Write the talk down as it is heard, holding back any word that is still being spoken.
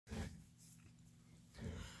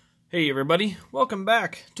Hey everybody, welcome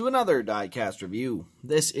back to another Diecast review.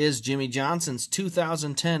 This is Jimmie Johnson's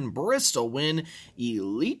 2010 Bristol Win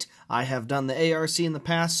Elite. I have done the ARC in the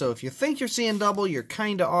past, so if you think you're seeing double, you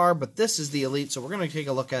kinda are, but this is the Elite, so we're going to take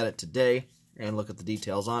a look at it today and look at the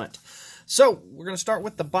details on it. So, we're going to start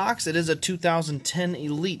with the box. It is a 2010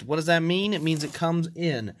 Elite. What does that mean? It means it comes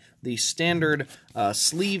in the standard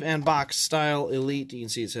sleeve and box style Elite. You can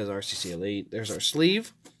see it says RCC Elite. There's our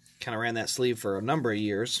sleeve. Kind of ran that sleeve for a number of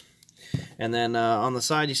years. And then on the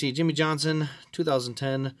side, you see Jimmie Johnson,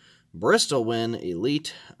 2010 Bristol Win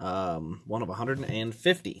Elite, one of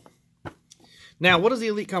 150. Now, what does the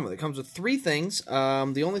Elite come with? It comes with three things.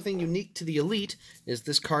 The only thing unique to the Elite is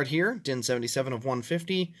this card here, DIN 77 of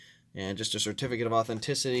 150, and just a certificate of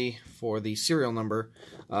authenticity for the serial number.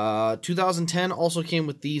 2010 also came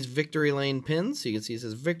with these Victory Lane pins. So you can see it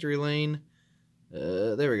says Victory Lane.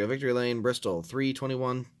 There we go, Victory Lane, Bristol,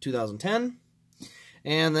 3/21/2010.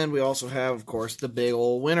 And then we also have, of course, the big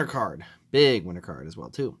old winner card. Big winner card as well,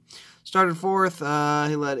 too. Started fourth.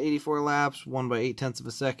 He led 84 laps, won by 0.8 of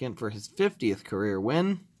a second for his 50th career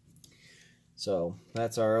win. So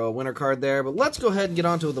that's our winner card there. But let's go ahead and get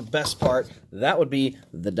on to the best part. That would be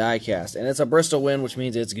the diecast. And it's a Bristol win, which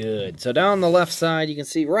means it's good. So down on the left side, you can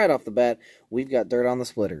see right off the bat, we've got dirt on the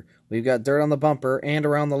splitter. We've got dirt on the bumper and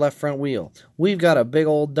around the left front wheel. We've got a big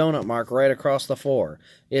old donut mark right across the floor.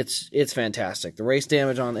 It's fantastic. The race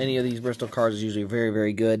damage on any of these Bristol cars is usually very,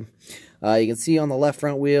 very good. You can see on the left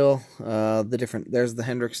front wheel, there's the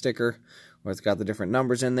Hendrick sticker, where it's got the different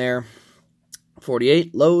numbers in there.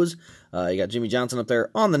 48, Lowe's. You got Jimmie Johnson up there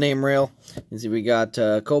on the name rail. You can see we got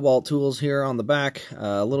Cobalt tools here on the back.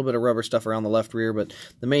 A little bit of rubber stuff around the left rear, but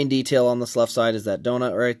the main detail on this left side is that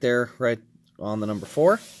donut right there, right on the number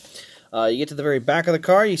 4. You get to the very back of the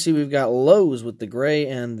car, you see we've got Lowe's with the gray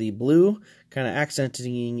and the blue, kind of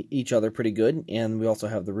accenting each other pretty good, and we also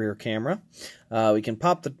have the rear camera. We can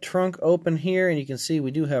pop the trunk open here, and you can see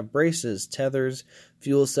we do have braces, tethers,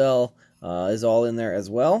 fuel cell is all in there as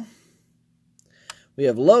well. We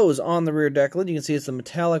have Lowe's on the rear deck lid. You can see it's the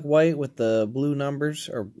metallic white with the blue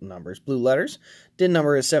blue letters. DIN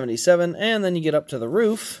number is 77, and then you get up to the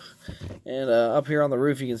roof, and up here on the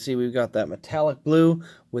roof you can see we've got that metallic blue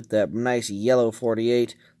with that nice yellow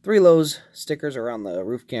 48. 3 Lowe's stickers around the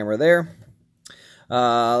roof camera there.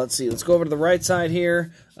 Let's see, let's go over to the right side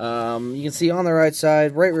here. You can see on the right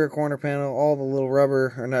side, right rear corner panel, all the little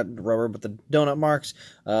rubber, or not rubber, but the donut marks.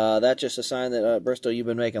 That's just a sign that Bristol, you've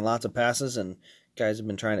been making lots of passes, and guys have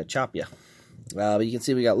been trying to chop you. But you can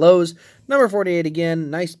see we got Lowe's, number 48 again,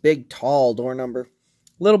 nice big tall door number. A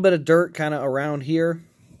little bit of dirt kind of around here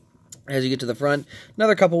as you get to the front.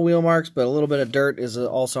 Another couple wheel marks, but a little bit of dirt is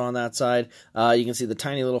also on that side. You can see the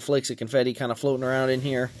tiny little flakes of confetti kind of floating around in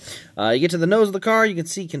here. You get to the nose of the car, you can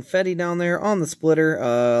see confetti down there on the splitter.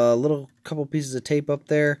 Little couple pieces of tape up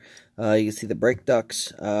there. You can see the brake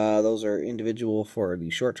ducts. Those are individual for the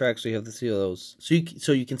short track, so you have to see those.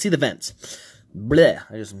 So you can see the vents. Bleh,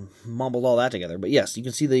 I just mumbled all that together. But yes, you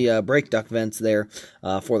can see the brake duct vents there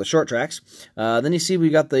for the short tracks. Then you see we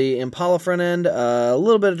got the Impala front end. A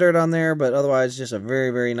little bit of dirt on there, but otherwise just a very,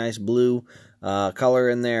 very nice blue color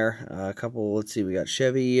in there. A couple, let's see, we got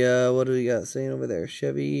Chevy. What do we got saying over there?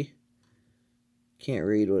 Chevy. Can't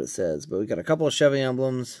read what it says, but we got a couple of Chevy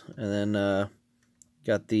emblems, and then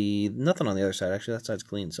got nothing on the other side. Actually, that side's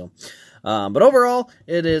clean. So, but overall,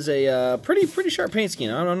 it is a pretty sharp paint scheme.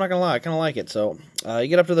 I'm not gonna lie, I kind of like it. So, you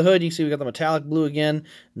get up to the hood, you see we got the metallic blue again,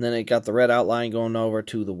 and then it got the red outline going over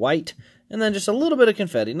to the white, and then just a little bit of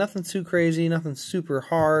confetti. Nothing too crazy, nothing super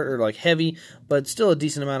hard or like heavy, but still a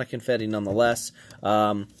decent amount of confetti nonetheless.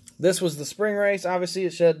 This was the spring race. Obviously,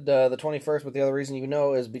 it shed the 21st, but the other reason you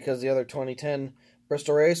know is because the other 2010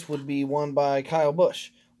 Bristol race would be won by Kyle Busch.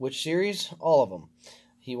 Which series? All of them.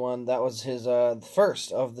 He won. That was his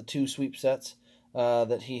first of the 2 sweep sets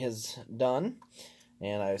that he has done.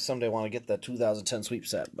 And I someday want to get the 2010 sweep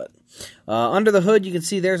set. But under the hood, you can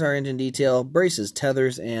see there's our engine detail, braces,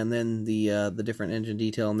 tethers, and then the different engine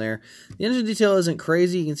detail in there. The engine detail isn't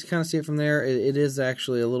crazy. You can kind of see it from there. It is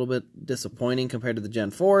actually a little bit disappointing compared to the Gen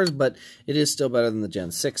 4s, but it is still better than the Gen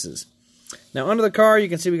 6s. Now, under the car, you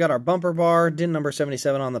can see we got our bumper bar, DIN number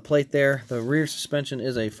 77 on the plate there. The rear suspension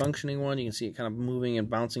is a functioning one. You can see it kind of moving and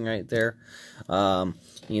bouncing right there. You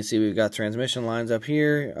can see we've got transmission lines up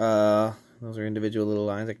here. Those are individual little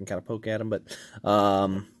lines. I can kind of poke at them. But,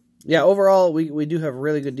 yeah, overall, we do have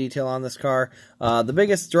really good detail on this car. The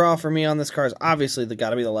biggest draw for me on this car is obviously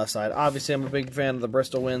got to be the left side. Obviously, I'm a big fan of the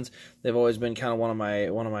Bristol wins. They've always been kind of one of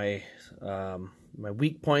my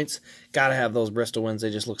weak points. Gotta have those Bristol wins.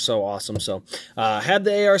 They just look so awesome. So, had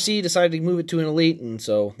the ARC, decided to move it to an Elite, and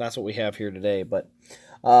so that's what we have here today. But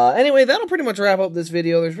Anyway, that'll pretty much wrap up this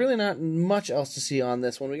video. There's really not much else to see on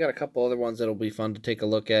this one. We got a couple other ones that'll be fun to take a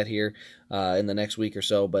look at here in the next week or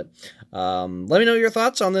so. But let me know your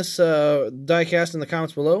thoughts on this diecast in the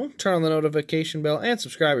comments below. Turn on the notification bell and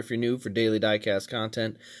subscribe if you're new for daily diecast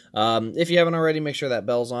content. If you haven't already, make sure that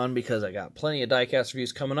bell's on because I got plenty of diecast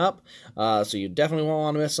reviews coming up. So you definitely won't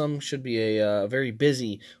want to miss them. Should be a very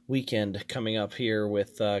busy weekend coming up here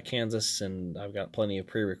with Kansas, and I've got plenty of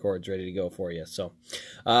pre-records ready to go for you. So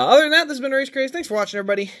other than that, this has been Race Craze. Thanks for watching,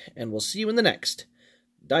 everybody, and we'll see you in the next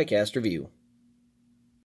diecast review.